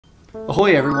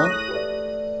Ahoy everyone!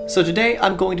 So today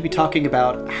I'm going to be talking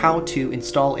about how to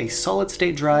install a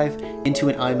solid-state drive into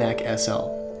an iMac SL.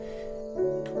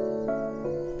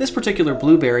 This particular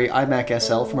Blueberry iMac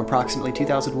SL from approximately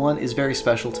 2001 is very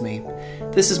special to me.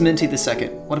 This is Minty II,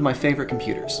 one of my favorite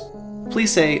computers. Please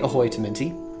say ahoy to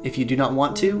Minty. If you do not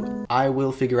want to, I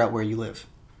will figure out where you live.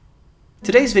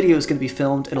 Today's video is going to be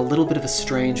filmed in a little bit of a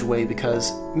strange way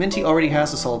because Minty already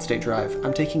has a solid-state drive.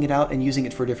 I'm taking it out and using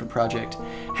it for a different project.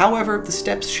 However, the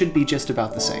steps should be just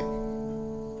about the same.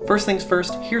 First things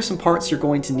first, here's some parts you're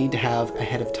going to need to have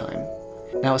ahead of time.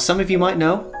 Now, as some of you might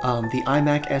know, the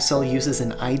iMac SL uses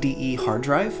an IDE hard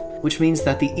drive, which means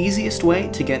that the easiest way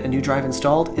to get a new drive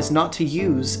installed is not to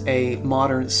use a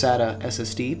modern SATA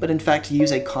SSD, but in fact to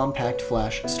use a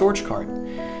CompactFlash storage card.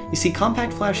 You see,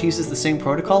 CompactFlash uses the same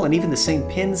protocol and even the same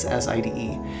pins as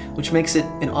IDE, which makes it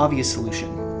an obvious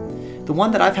solution. The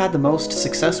one that I've had the most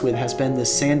success with has been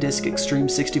this SanDisk Extreme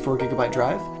 64GB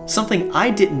drive. Something I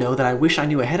didn't know that I wish I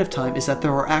knew ahead of time is that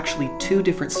there are actually two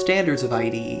different standards of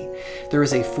IDE. There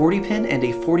is a 40-pin and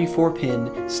a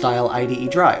 44-pin style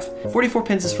IDE drive. 44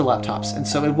 pins is for laptops, and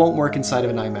so it won't work inside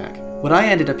of an iMac. What I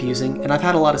ended up using, and I've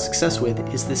had a lot of success with,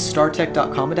 is this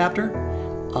StarTech.com adapter.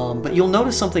 But you'll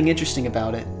notice something interesting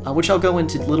about it, which I'll go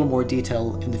into a little more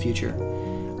detail in the future.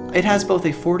 It has both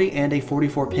a 40 and a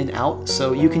 44 pin out,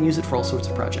 so you can use it for all sorts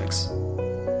of projects.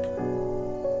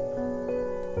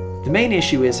 The main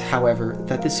issue is, however,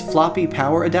 that this floppy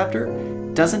power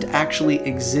adapter doesn't actually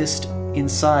exist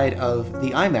inside of the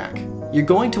iMac. You're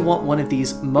going to want one of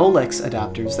these Molex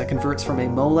adapters that converts from a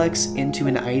Molex into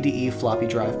an IDE floppy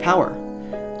drive power.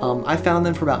 I found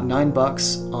them for about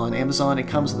 $9 on Amazon. It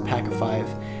comes with a pack of 5.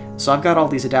 So I've got all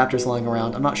these adapters lying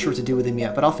around. I'm not sure what to do with them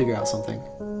yet, but I'll figure out something.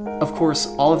 Of course,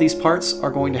 all of these parts are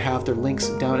going to have their links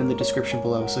down in the description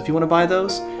below. So if you want to buy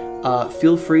those,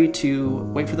 feel free to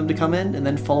wait for them to come in and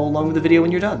then follow along with the video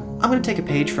when you're done. I'm going to take a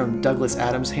page from Douglas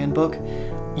Adams' handbook.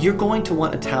 You're going to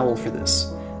want a towel for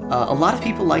this. A lot of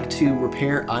people like to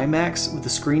repair iMacs with the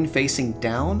screen facing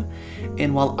down,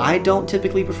 and while I don't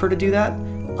typically prefer to do that,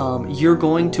 you're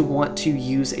going to want to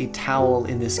use a towel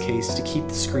in this case to keep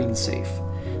the screen safe.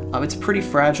 It's pretty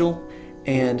fragile,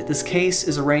 and this case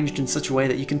is arranged in such a way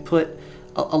that you can put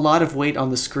a lot of weight on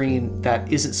the screen that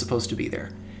isn't supposed to be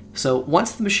there. So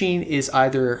once the machine is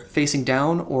either facing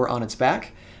down or on its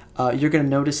back, you're going to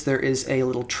notice there is a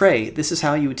little tray. This is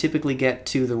how you would typically get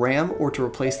to the RAM or to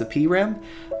replace the PRAM.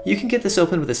 You can get this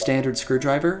open with a standard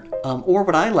screwdriver, or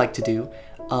what I like to do,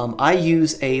 I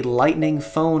use a lightning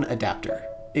phone adapter.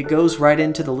 It goes right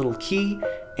into the little key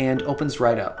and opens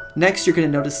right up. Next, you're going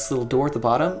to notice this little door at the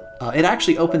bottom. It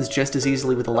actually opens just as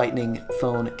easily with a lightning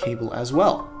phone cable as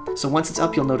well. So once it's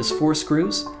up, you'll notice 4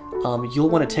 screws. You'll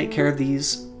want to take care of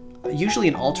these usually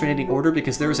in alternating order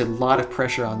because there is a lot of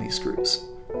pressure on these screws.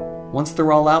 Once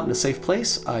they're all out in a safe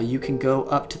place, you can go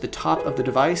up to the top of the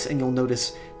device and you'll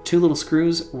notice 2 little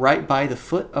screws right by the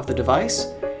foot of the device.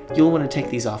 You'll want to take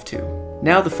these off too.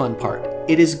 Now the fun part.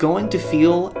 It is going to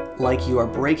feel like you are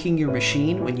breaking your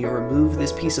machine when you remove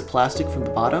this piece of plastic from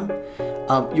the bottom.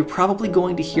 You're probably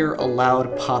going to hear a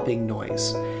loud popping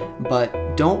noise,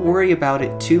 but don't worry about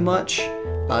it too much.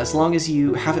 As long as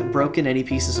you haven't broken any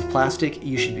pieces of plastic,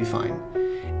 you should be fine.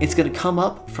 It's going to come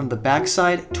up from the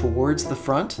backside towards the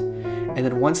front, and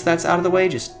then once that's out of the way,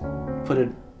 just put it,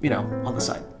 on the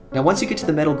side. Now once you get to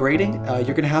the metal grating, you're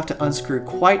going to have to unscrew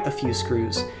quite a few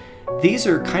screws. These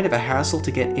are kind of a hassle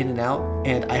to get in and out,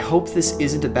 and I hope this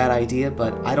isn't a bad idea,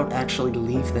 but I don't actually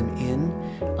leave them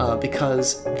in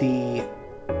because the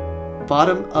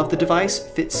bottom of the device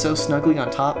fits so snugly on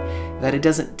top that it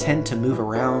doesn't tend to move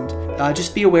around.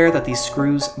 Just be aware that these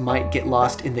screws might get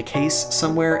lost in the case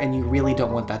somewhere, and you really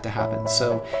don't want that to happen.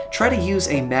 So try to use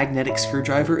a magnetic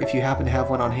screwdriver if you happen to have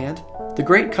one on hand. The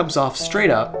grate comes off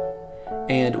straight up,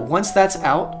 and once that's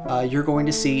out, you're going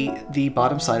to see the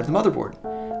bottom side of the motherboard.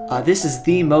 This is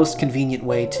the most convenient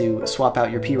way to swap out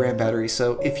your PRAM battery,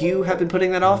 so if you have been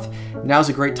putting that off, now's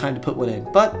a great time to put one in,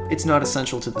 but it's not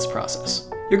essential to this process.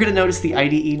 You're going to notice the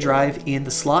IDE drive in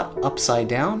the slot upside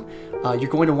down. You're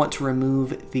going to want to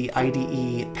remove the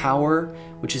IDE power,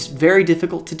 which is very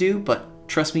difficult to do, but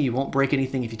trust me, you won't break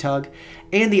anything if you tug,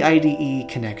 and the IDE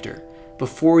connector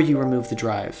before you remove the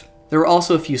drive. There are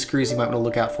also a few screws you might want to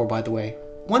look out for, by the way.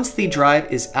 Once the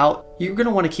drive is out, you're going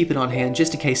to want to keep it on hand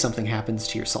just in case something happens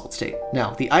to your solid state.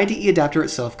 Now, the IDE adapter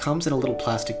itself comes in a little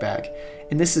plastic bag,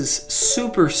 and this is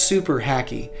super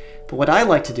hacky. But what I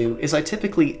like to do is I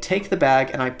typically take the bag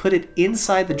and I put it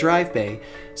inside the drive bay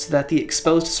so that the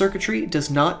exposed circuitry does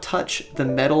not touch the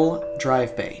metal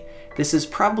drive bay. This is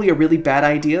probably a really bad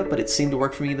idea, but it seemed to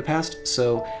work for me in the past,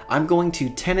 so I'm going to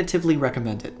tentatively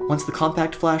recommend it. Once the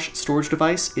CompactFlash storage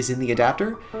device is in the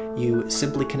adapter, you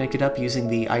simply connect it up using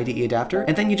the IDE adapter,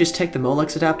 and then you just take the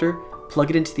Molex adapter, plug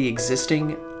it into the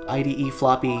existing IDE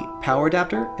floppy power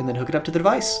adapter, and then hook it up to the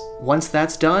device. Once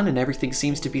that's done and everything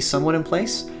seems to be somewhat in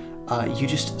place, you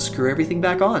just screw everything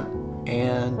back on.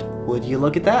 And would you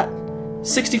look at that?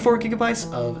 64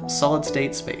 gigabytes of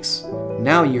solid-state space.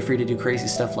 Now you're free to do crazy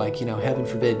stuff like, heaven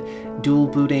forbid, dual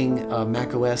booting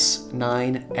Mac OS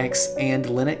 9, X, and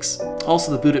Linux.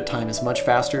 Also, the boot up time is much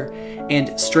faster,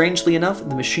 and strangely enough,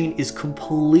 the machine is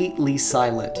completely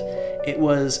silent. It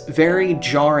was very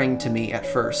jarring to me at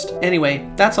first. Anyway,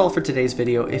 that's all for today's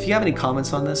video. If you have any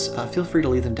comments on this, feel free to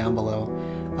leave them down below.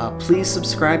 Please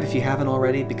subscribe if you haven't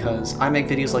already, because I make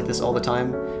videos like this all the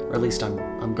time, or at least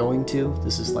I'm going to.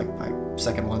 This is like my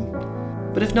second one.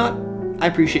 But if not, I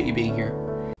appreciate you being here.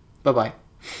 Bye-bye.